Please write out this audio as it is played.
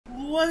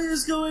What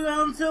is going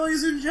on,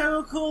 Phillies and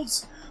General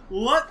Colts?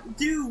 What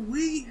do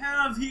we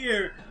have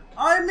here?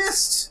 I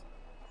missed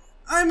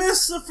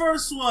the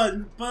first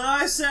one, but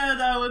I said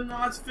I would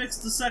not fix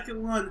the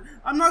second one.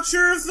 I'm not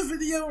sure if the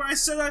video where I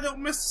said I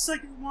don't miss the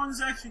second one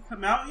has actually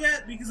come out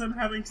yet, because I'm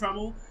having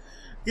trouble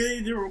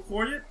getting to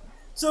record it.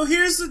 So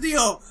here's the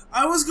deal.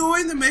 I was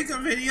going to make a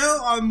video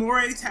on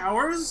Moray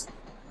Towers,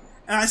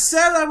 and I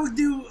said I would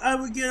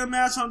get a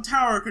match on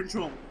tower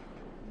control.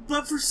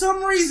 But for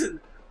some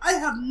reason, I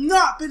have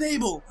not been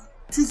able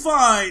to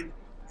find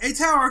a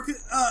tower,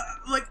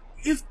 like,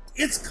 if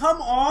it's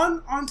come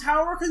on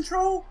tower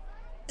control,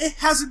 it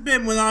hasn't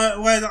been when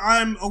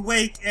I'm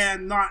awake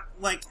and not,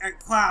 like, at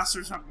class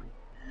or something.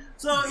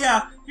 So,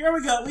 yeah, here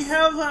we go. We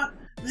have,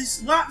 the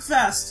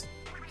Splatfest.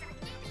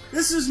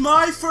 This is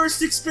my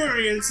first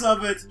experience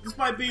of it,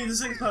 despite being the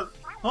same club.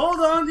 Hold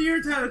on to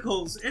your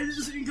tentacles. It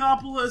is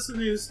Ingopolis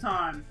news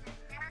time.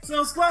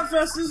 So,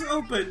 Splatfest is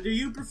open. Do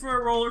you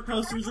prefer roller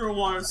coasters or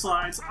water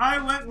slides? I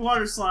went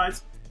water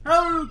slides. Head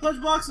over to the pledge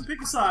box and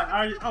pick a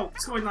side. Oh,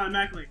 it's going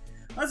automatically.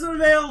 Let's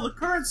unveil the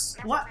current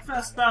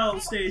Splatfest battle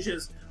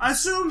stages. I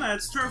assume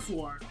that's Turf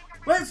War.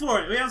 Wait for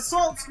it. We have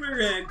Salt,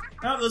 Squid, Egg.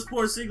 I hope those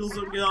poor seagulls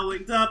don't get all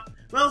linked up.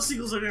 Well,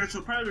 seagulls are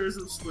natural predators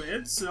of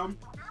squid, so...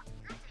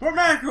 For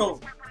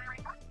mackerel.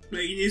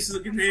 Making use of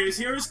the containers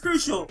here is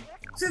crucial.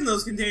 What's in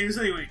those containers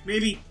anyway?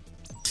 Maybe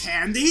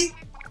candy?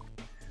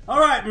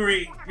 Alright,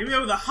 Marie. Here we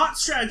go with a hot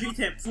strategy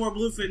tip for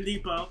Bluefin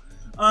Depot.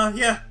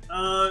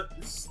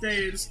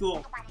 Stay in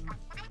school.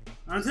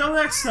 Until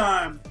next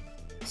time,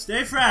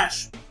 stay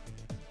fresh.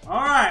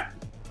 Alright.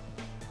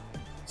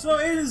 So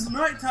it is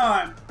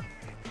nighttime.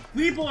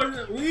 We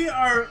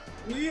are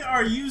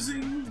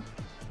using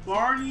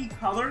Barney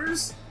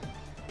colors.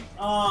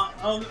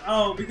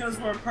 Because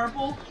we're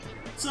purple.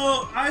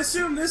 So I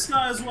assume this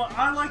guy is what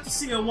I like to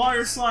see a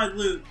water slide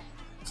loot.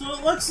 So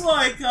it looks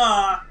like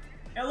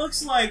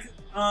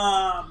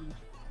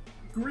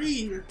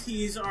green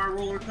tees are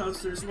roller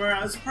coasters,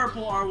 whereas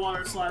purple are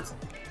water slides.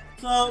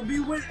 So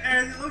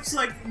and it looks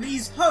like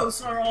these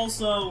posts are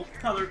also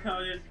color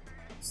coded.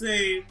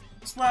 See,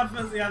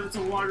 Splatfest, yeah, that's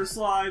a water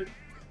slide.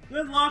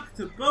 Good luck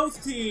to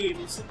both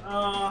teams.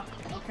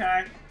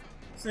 Okay.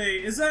 See,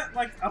 is that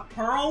like a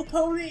pearl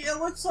pony? It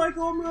looks like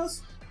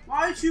almost.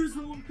 Why choose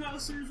roller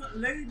coasters?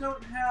 They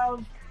don't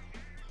have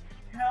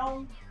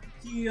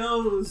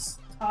LTO's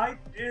type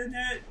in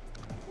it.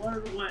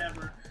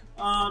 Whatever.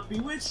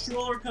 Bewitched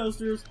roller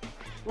coasters.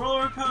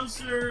 Roller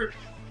coaster,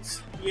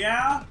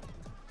 yeah.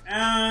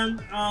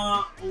 And,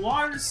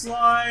 water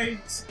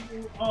slides.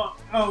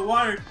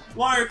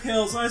 Water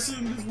kills. I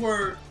assume these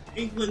were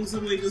inklings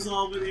and we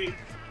dissolve in ink.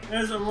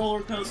 There's a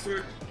roller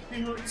coaster.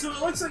 So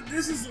it looks like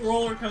this is the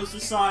roller coaster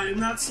side, and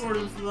that's sort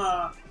of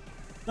the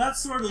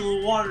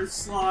water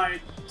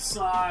slide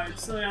side.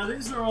 So yeah,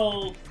 these are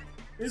all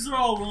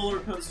roller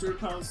coaster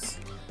posts.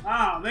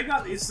 Wow, they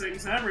got these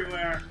things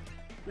everywhere.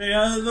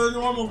 The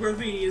normal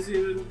graffiti is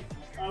even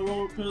a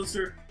roller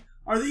coaster.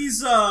 Are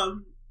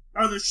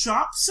the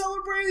shops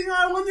celebrating,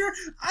 I wonder?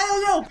 I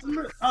don't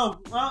know! Oh,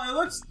 well, it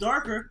looks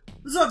darker.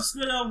 What's up,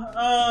 Squiddo?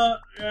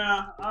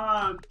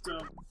 I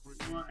don't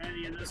want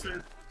any of this.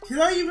 Can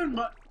I even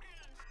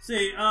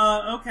see,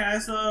 okay,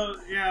 so,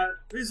 yeah,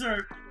 these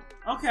are...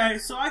 Okay,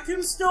 so I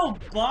can still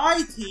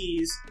buy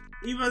teas,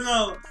 even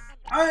though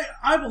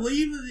I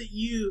believe that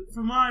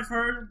from what I've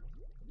heard,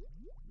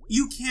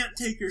 you can't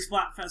take your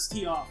Splatfest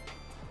tee off.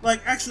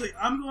 Like, actually,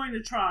 I'm going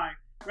to try.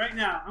 Right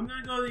now, I'm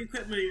gonna go to the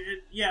equipment,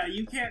 and yeah,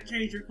 you can't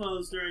change your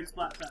clothes during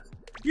Splatfest.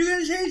 You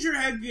can change your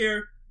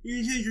headgear, you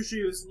can change your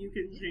shoes, you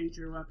can change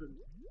your weapon,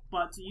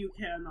 but you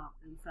cannot,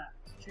 in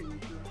fact,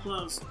 change your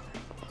clothes.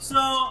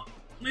 So,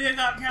 we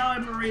got Callie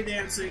and Marie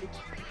dancing.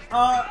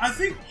 I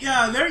think,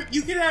 yeah, there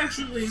you can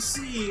actually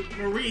see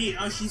Marie,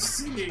 she's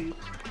singing.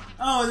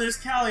 Oh, there's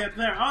Callie up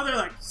there. Oh, they're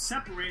like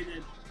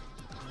separated.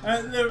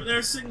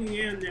 They're singing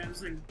and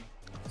dancing.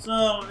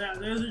 So, yeah,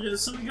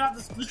 so we got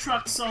the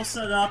trucks all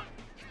set up.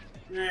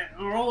 Yeah,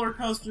 a roller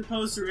coaster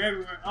poster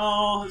everywhere.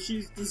 Oh,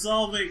 she's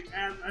dissolving,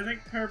 and I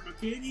think her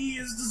bikini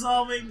is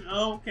dissolving.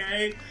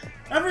 Okay.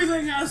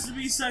 Everything has to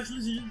be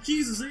sexually...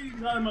 Jesus, they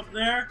got him up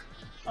there.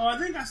 Oh, I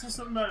think I saw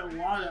something about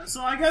Iwata.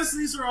 So I guess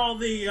these are all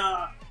the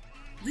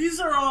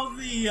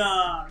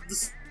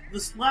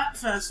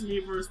Splatfest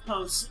universe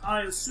posts,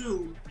 I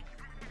assume.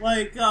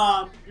 Like,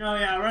 oh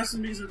yeah, rest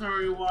in peace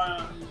Atari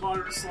Iwata,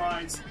 water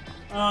slides.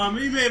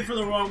 He made it for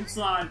the wrong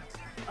side.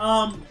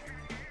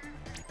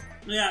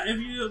 Yeah, if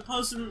you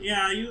post them,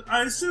 yeah,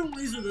 I assume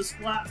these are the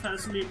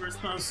Splatfest universe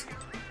posts.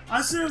 I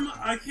assume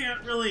I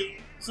can't really,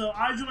 so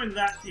I joined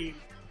that team.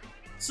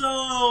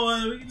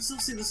 So, we can still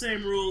see the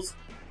same rules.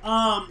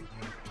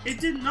 It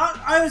did not,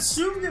 I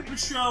assumed it would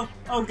show,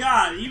 oh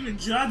god, even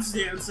Judd's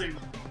dancing.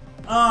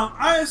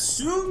 I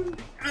assume,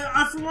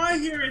 from what I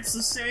hear, it's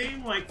the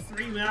same, like,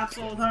 3 maps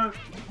all the time.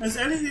 Has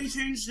anything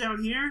changed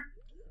down here?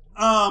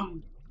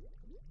 I've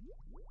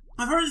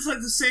heard it's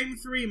like the same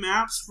 3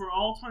 maps for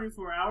all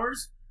 24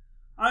 hours.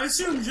 I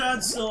assume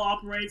Judd still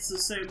operates the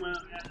same way.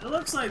 It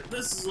looks like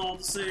this is all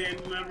the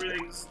same,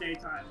 everything's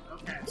daytime.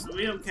 Okay, so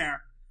we don't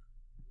care.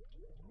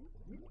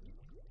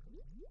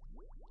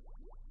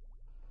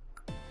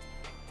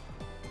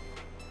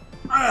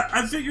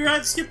 I figured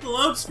I'd skip the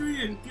load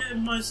screen and give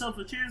myself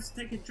a chance to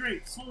take a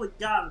drink. Holy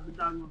God, I've been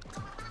dying.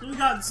 So we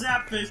got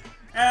Zapfish,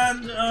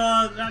 and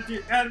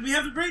and we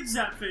have a great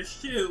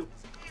Zapfish too.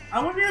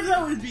 I wonder if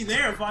that would be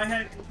there if I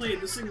had played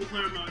the single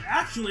player mode.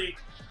 Actually,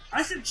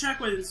 I should check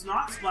when it's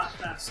not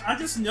Splatfest. I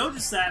just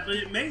noticed that, but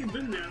it may have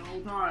been there the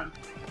whole time.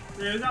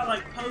 They got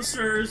like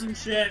posters and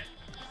shit.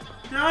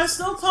 Can I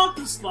still talk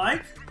to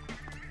Spike?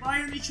 By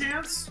any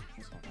chance?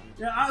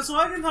 Yeah, so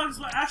I can talk to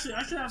Spike. Actually,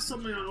 I should have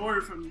something on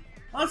order from him.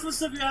 That's the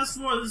stuff you asked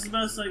for. This is the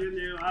best I can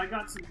do. I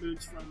got some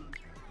boots from him.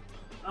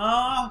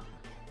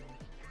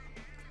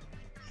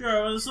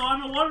 Sure. So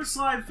I'm a water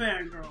slide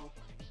fangirl.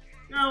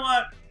 You know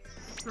what?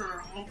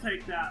 Sure, I'll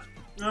take that.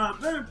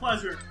 Been a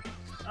pleasure.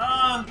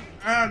 And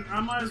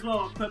I might as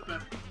well equip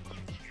it.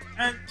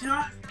 And can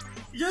I,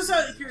 just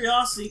out of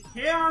curiosity,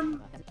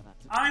 can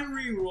I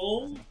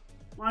re-roll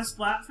my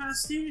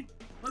Splatfest team?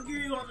 I'll give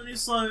you one the new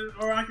slot,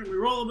 or I can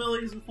re-roll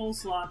abilities in full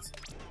slots.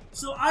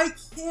 So I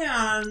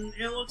can,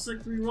 it looks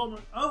like re-roll my,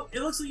 oh,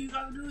 it looks like you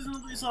got abilities in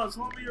 3 slots.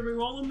 Want me to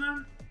re-roll them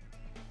then?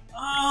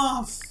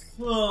 Oh,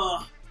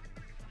 fuck.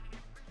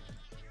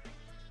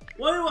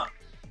 What do I,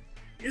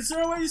 is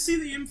there a way to see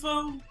the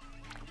info?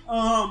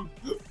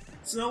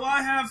 So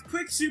I have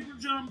quick super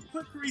jump,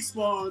 quick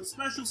respawn,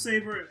 special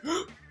saver,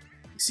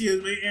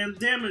 excuse me, and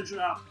damage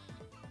up.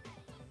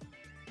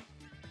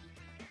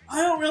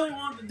 I don't really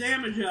want the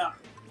damage up,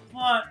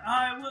 but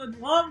I would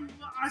love,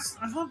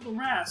 I love the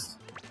rest.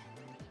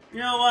 You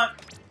know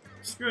what?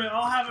 Screw it,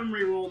 I'll have him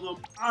re-roll them.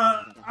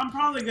 I'm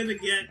probably gonna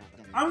get,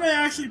 I'm gonna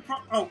actually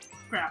oh,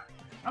 crap.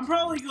 I'm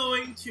probably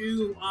going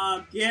to,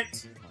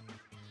 get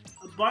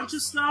a bunch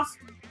of stuff.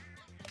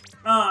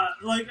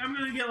 Like, I'm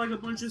gonna get, like, a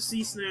bunch of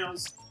sea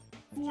snails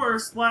for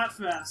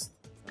Splatfest.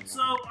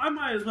 So, I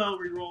might as well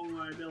re-roll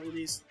my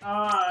abilities.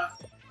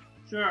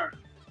 Sure.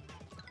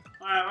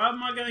 Alright, what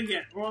am I gonna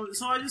get? Well,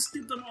 so I just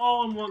get them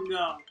all in one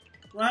go.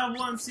 I have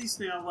 1 sea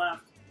snail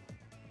left.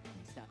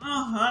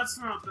 Oh, that's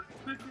not bad.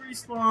 Quick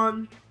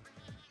respawn.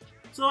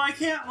 So I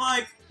can't,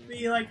 like,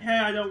 be like, hey,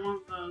 I don't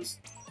want those.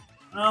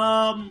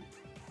 I'm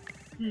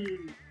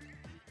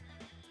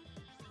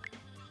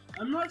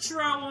not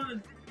sure I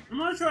want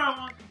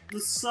the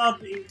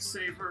sub ink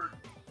saver.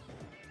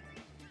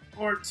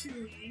 Or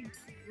 2 ink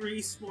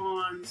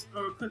respawns,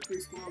 or quick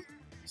respawns.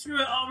 Screw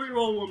it, I'll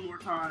reroll one more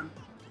time.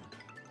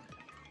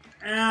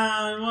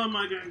 And what am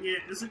I gonna get?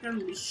 Is it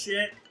gonna be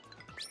shit?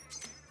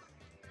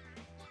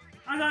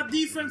 I got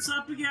defense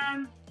up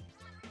again.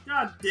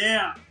 God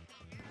damn.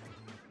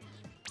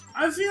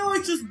 I feel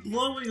like just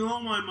blowing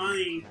all my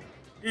money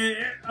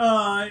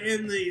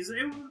in these.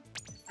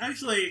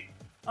 Actually,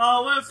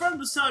 what a friend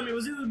was telling me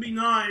was it would be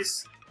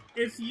nice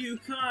if you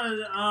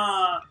could,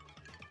 oh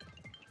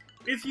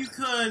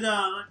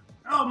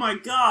my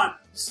god,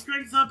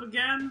 strength up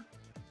again?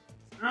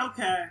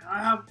 Okay,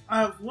 I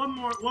have one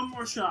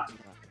more shot.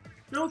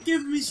 Don't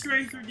give me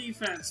strength or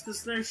defense,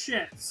 because they're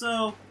shit.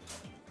 So,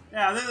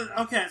 yeah,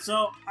 okay,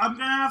 so I'm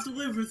gonna have to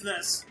live with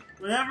this.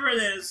 Whatever it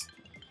is.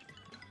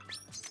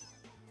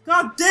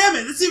 God damn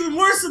it, it's even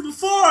worse than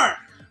before!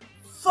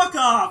 Fuck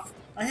off!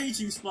 I hate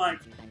you,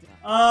 Spike.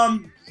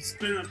 It's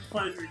been a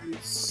pleasure, you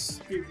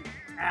stupid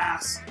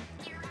ass.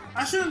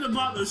 I shouldn't have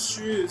bought those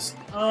shoes.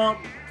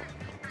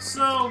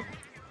 So,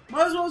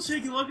 might as well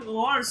take a look at the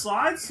water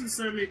slides since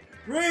they're me.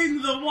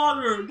 Bring the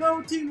water!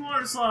 Go Team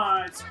Water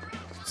Slides!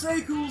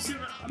 Stay cool,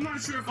 I'm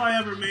not sure if I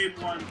ever made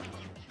one.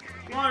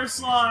 Water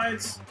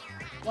slides,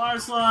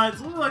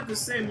 look like the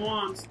same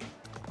ones.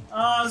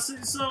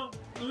 So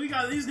we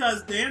got these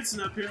guys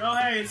dancing up here. Oh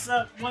hey, it's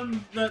that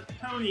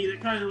pony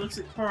that kind of looks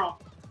like Pearl.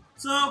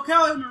 So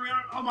Callie and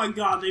Mariana, oh my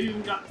god, they've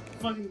even got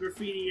fucking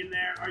graffiti in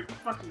there. Are you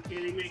fucking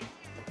kidding me?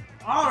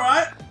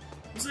 Alright,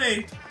 let's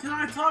see, can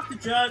I talk to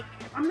Judd?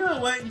 I'm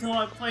gonna wait until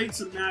I've played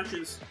some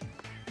matches.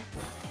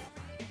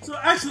 So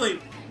actually,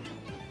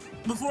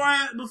 before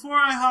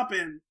I hop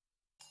in,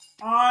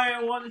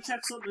 I want to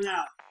check something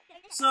out.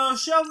 So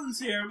Sheldon's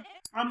here.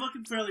 I'm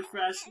looking fairly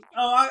fresh.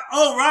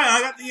 Oh right,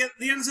 I got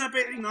the NZAP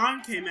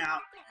 89 came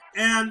out,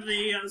 and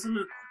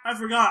I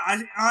forgot.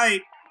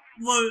 I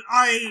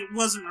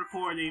wasn't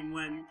recording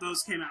when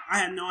those came out. I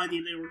had no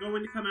idea they were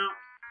going to come out.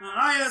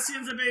 Yes, the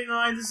NZAP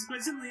 89. This is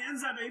quite simply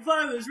NZAP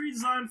 85. It was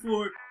redesigned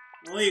for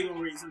legal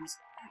reasons.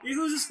 It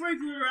includes a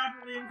sprinkler to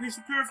rapidly increase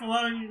repair,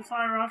 allowing you to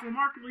fire off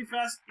remarkably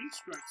fast ink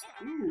strikes.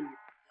 Ooh.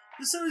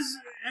 This sound is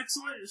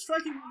excellent,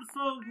 striking when the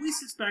foe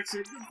least expects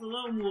it, good for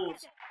lone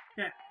wolves.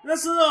 Okay,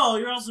 that's not all.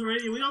 You're also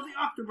ready to wield the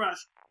Octobrush.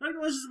 That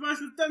delicious brush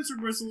with denser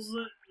bristles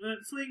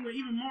that fling with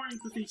even more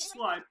ink with each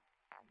swipe.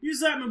 Use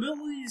that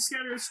mobility to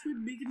scatter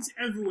squid beacons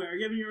everywhere,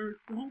 giving your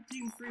whole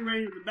team free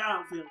reign of the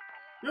battlefield.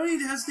 No need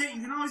to hesitate.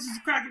 You can always use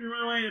the Kraken to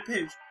run away in a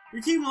pinch.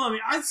 Your team will love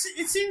it.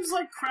 It seems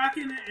like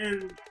Kraken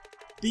and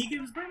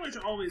beacons pretty much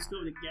always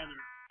go together.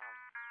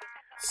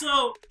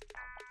 So,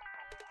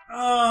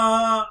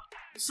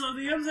 so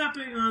the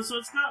unzapping, so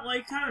it's got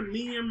like kind of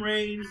medium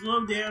range,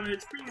 low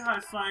damage, pretty high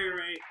fire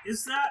rate.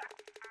 Is that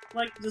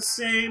like the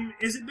same?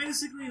 Is it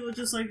basically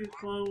just like a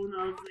clone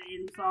of the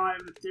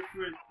 85 with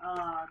different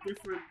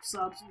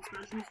subs and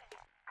specials?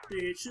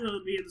 It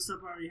should be in the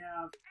stuff I already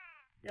have.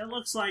 Yeah, it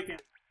looks like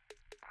it.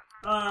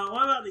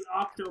 What about the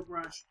Octo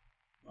Brush?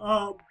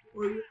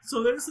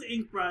 So there's the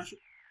ink brush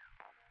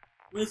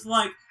with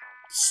like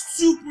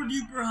super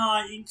duper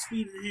high ink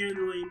speed and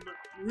handling, but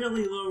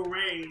really low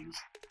range.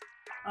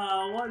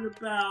 What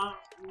about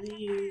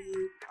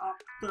the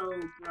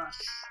Octo Brush?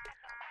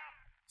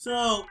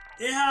 So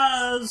it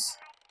has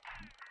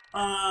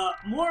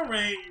more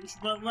range,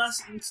 but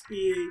less ink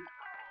speed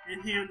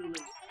and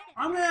handling.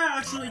 I'm gonna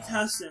actually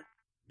test it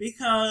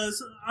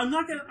because I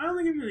don't think I'm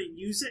gonna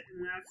use it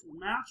in an actual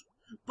match.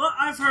 But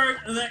I've heard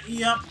that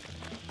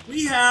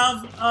we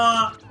have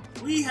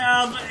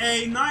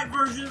a night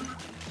version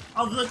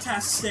of the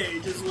test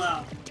stage as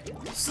well.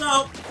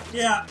 So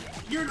yeah,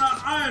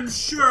 I am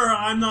sure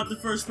I'm not the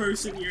first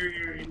person you're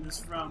hearing this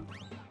from.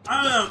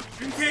 I don't know.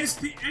 In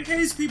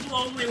case people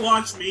only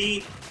watch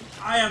me,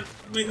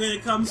 when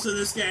it comes to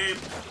this game,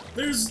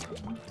 there's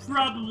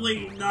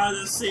probably not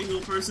a single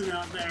person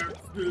out there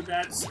who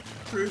that's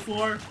true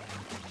for.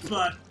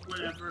 But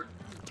whatever.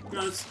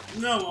 Because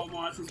no one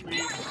watches me.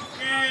 Yeah,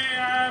 I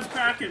have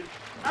Kraken.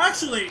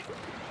 Actually,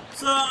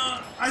 so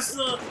I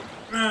still,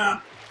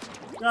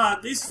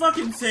 God, these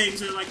fucking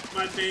things are like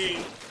my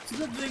bane. It's a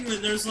good thing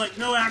that there's like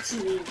no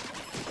actual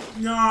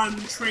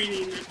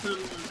non-training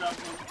equivalent of them.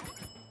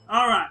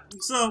 Alright,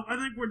 so I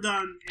think we're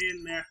done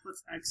in there.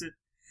 Let's exit.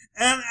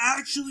 And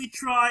actually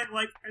try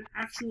like an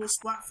actual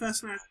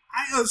Splatfest match.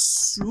 I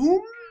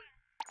assume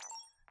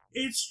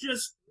it's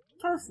just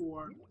Turf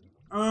War.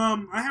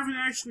 I haven't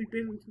actually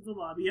been into the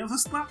lobby of a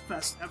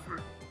Splatfest ever,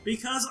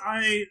 because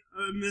I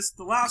missed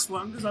the last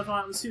one, because I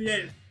thought it was 2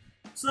 days.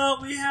 So,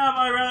 we have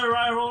I'd Rather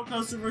Ride a Roller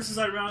Coaster versus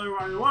I'd Rather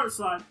Ride a Water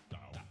Slide.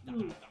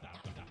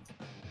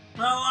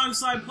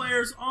 Alongside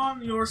players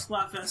on your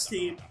Splatfest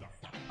team.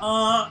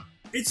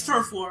 It's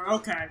Turf War,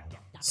 okay.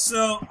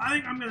 So, I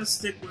think I'm gonna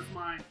stick with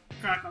my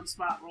crack on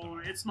Splat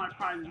Roller. It's my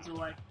pride and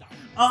joy.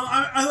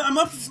 I'm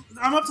up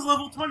to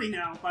level 20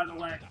 now, by the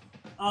way.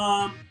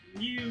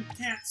 You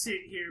can't see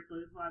it here, but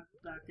if I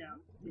back out,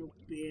 you'll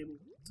be able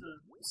to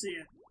see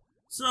it.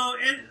 So,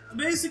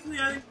 basically,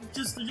 I think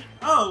just the...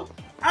 Oh!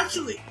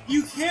 Actually,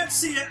 you can't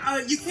see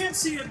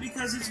it,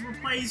 because it's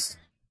replaced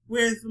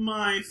with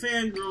my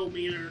fangirl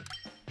meter.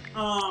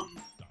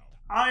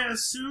 I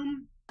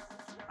assume,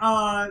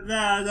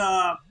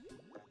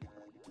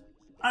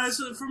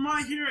 so for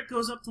my here, it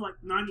goes up to, like,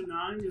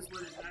 99 is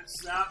when it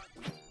maxes out.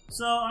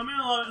 So, I'm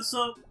gonna,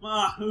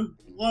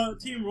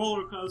 Team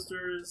Roller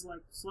Coaster is,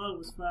 like, slow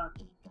as fuck.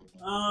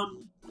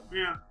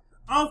 Yeah.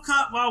 I'll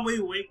cut while we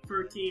wait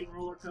for Team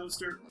Roller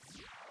Coaster.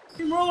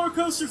 Team Roller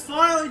Coaster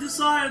finally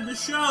decided to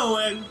show,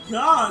 and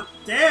god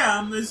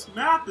damn, this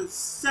map is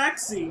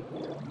sexy.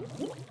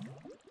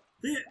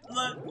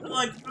 I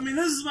mean,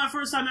 this is my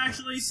first time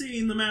actually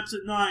seeing the maps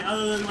at night,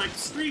 other than, like,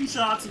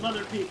 screenshots of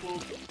other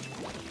people.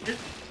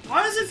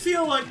 Why does it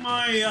feel like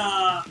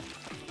my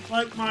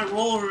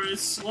roller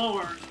is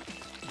slower?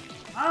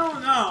 I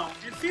don't know.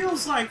 It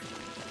feels like...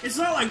 It's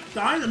not like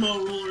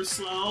Dynamo Roller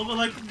slow, but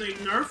like they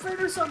nerf it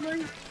or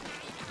something?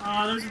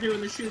 There's a dude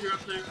in the shooter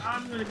up there.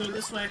 I'm gonna go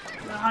this way.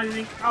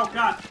 Hiding. Oh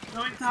god. No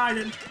one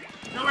hiding.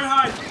 Nowhere to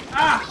hide.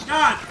 Ah!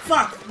 God!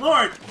 Fuck!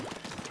 Lord!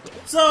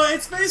 So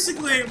it's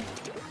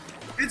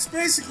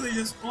basically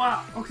just...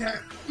 Wow. Okay.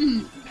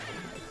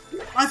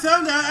 I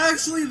found out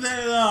actually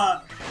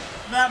that,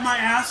 that my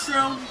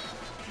Astro...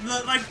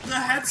 the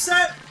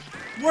headset...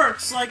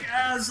 works, like,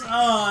 as,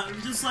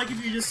 just like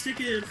if you just stick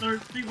it in a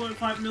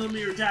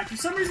 3.5mm jack. For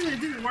some reason it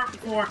didn't work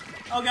before.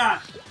 Oh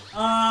god.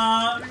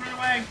 Let me run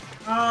away.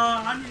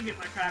 I need to get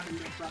my Kraken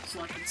built up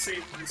so I can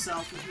save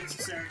myself if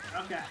necessary.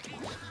 Okay.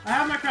 I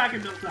have my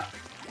Kraken built up.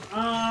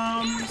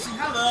 So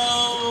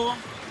hello.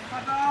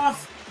 Fuck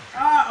off.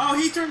 Oh,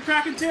 he turned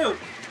Kraken too.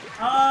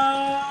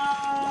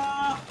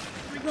 Let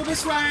me go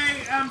this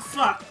way, and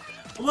fuck.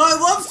 What I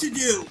love to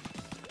do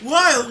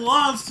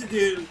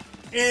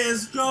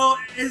is go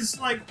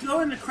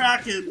into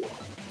Kraken.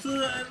 So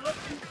let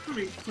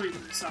me clean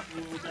this up a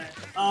little bit.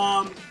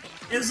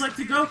 Is like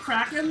to go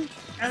Kraken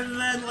and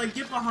then like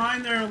get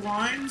behind their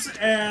lines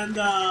and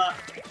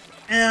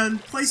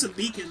place a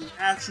beacon.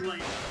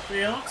 Actually, but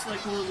it looks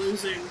like we're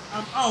losing.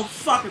 Oh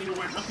fucking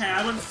Lord! Okay,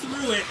 I went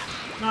through it,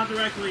 not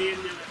directly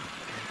into it.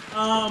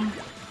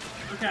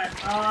 Okay.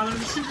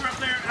 There's a shooter up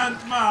there, and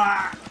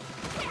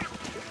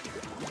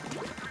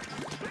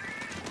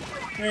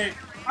hey.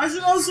 I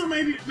should also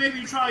maybe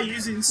try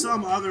using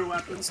some other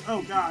weapons.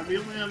 Oh god, we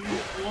only have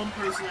one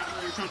person out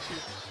there to talk to.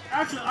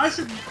 Actually,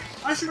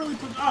 I should really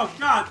put. Oh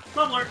god,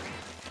 Bubbler.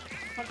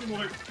 Fucking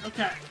Lord.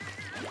 Okay.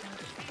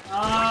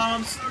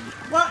 So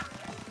what?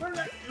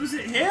 Was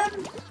it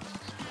him?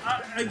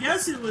 I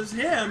guess it was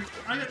him.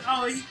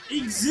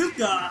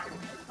 Izuka.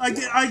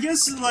 I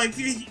guess like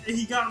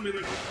he got me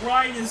like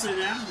right as it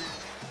ended.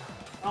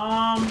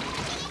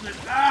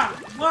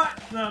 What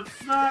the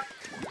fuck?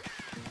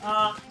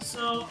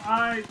 So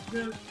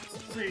let's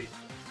see.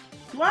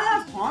 Do I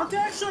have Haunt,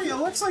 actually? It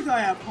looks like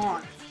I have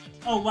Haunt.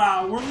 Oh,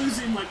 wow, we're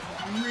losing, like,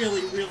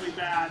 really, really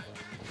bad.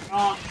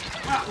 Wow,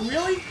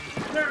 really?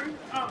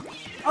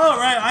 Oh,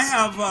 right, I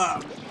have,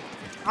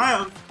 I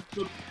have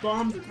the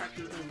bomb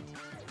detector thing.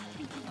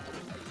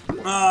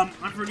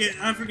 I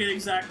forget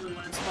exactly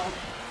what it's called.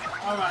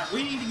 Alright,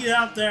 we need to get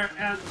out there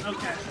and,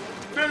 okay.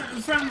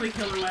 Friendly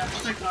killer lab,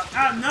 thank God.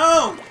 Ah,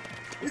 no!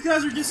 These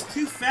guys are just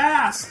too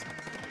fast!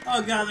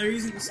 Oh god, they're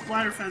using the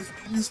Splatfest,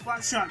 the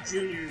Splatshot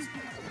Juniors.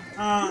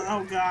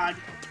 Oh god.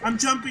 I'm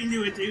jumping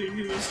to a dude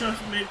who was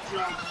just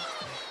mid-jump.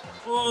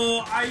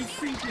 Oh, I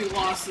think we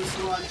lost this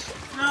one.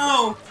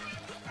 No!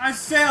 I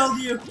failed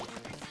you!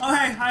 Oh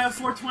hey, I have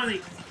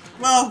 420.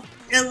 Well,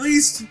 at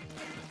least,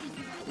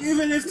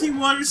 even if Team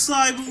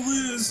Waterslide will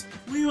lose,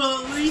 we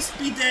will at least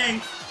be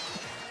dank.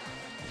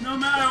 No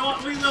matter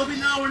what, we will be.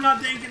 No, we're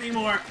not dank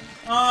anymore.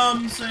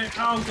 Say,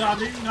 oh god,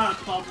 they got a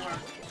bubbler.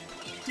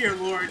 Dear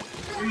lord.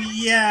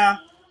 Yeah.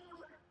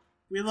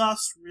 We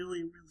lost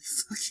really, really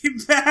fucking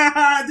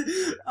bad.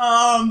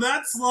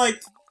 That's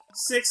like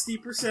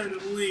 60%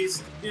 at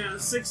least. Yeah,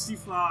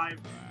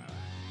 65.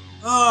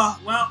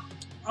 Well,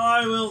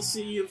 I will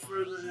see you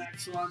for the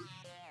next one.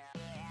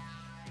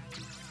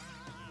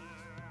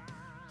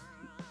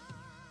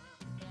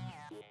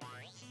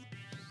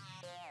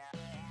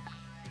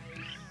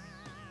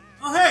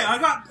 Oh hey, I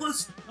got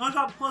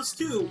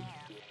 +2.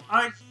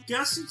 I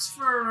guess it's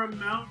for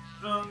amount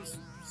of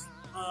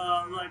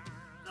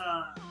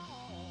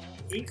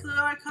ink that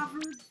I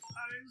covered,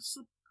 I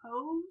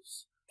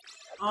suppose?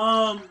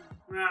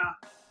 Yeah,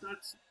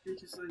 that's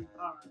interesting.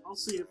 Alright, I'll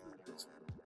see you for the next one.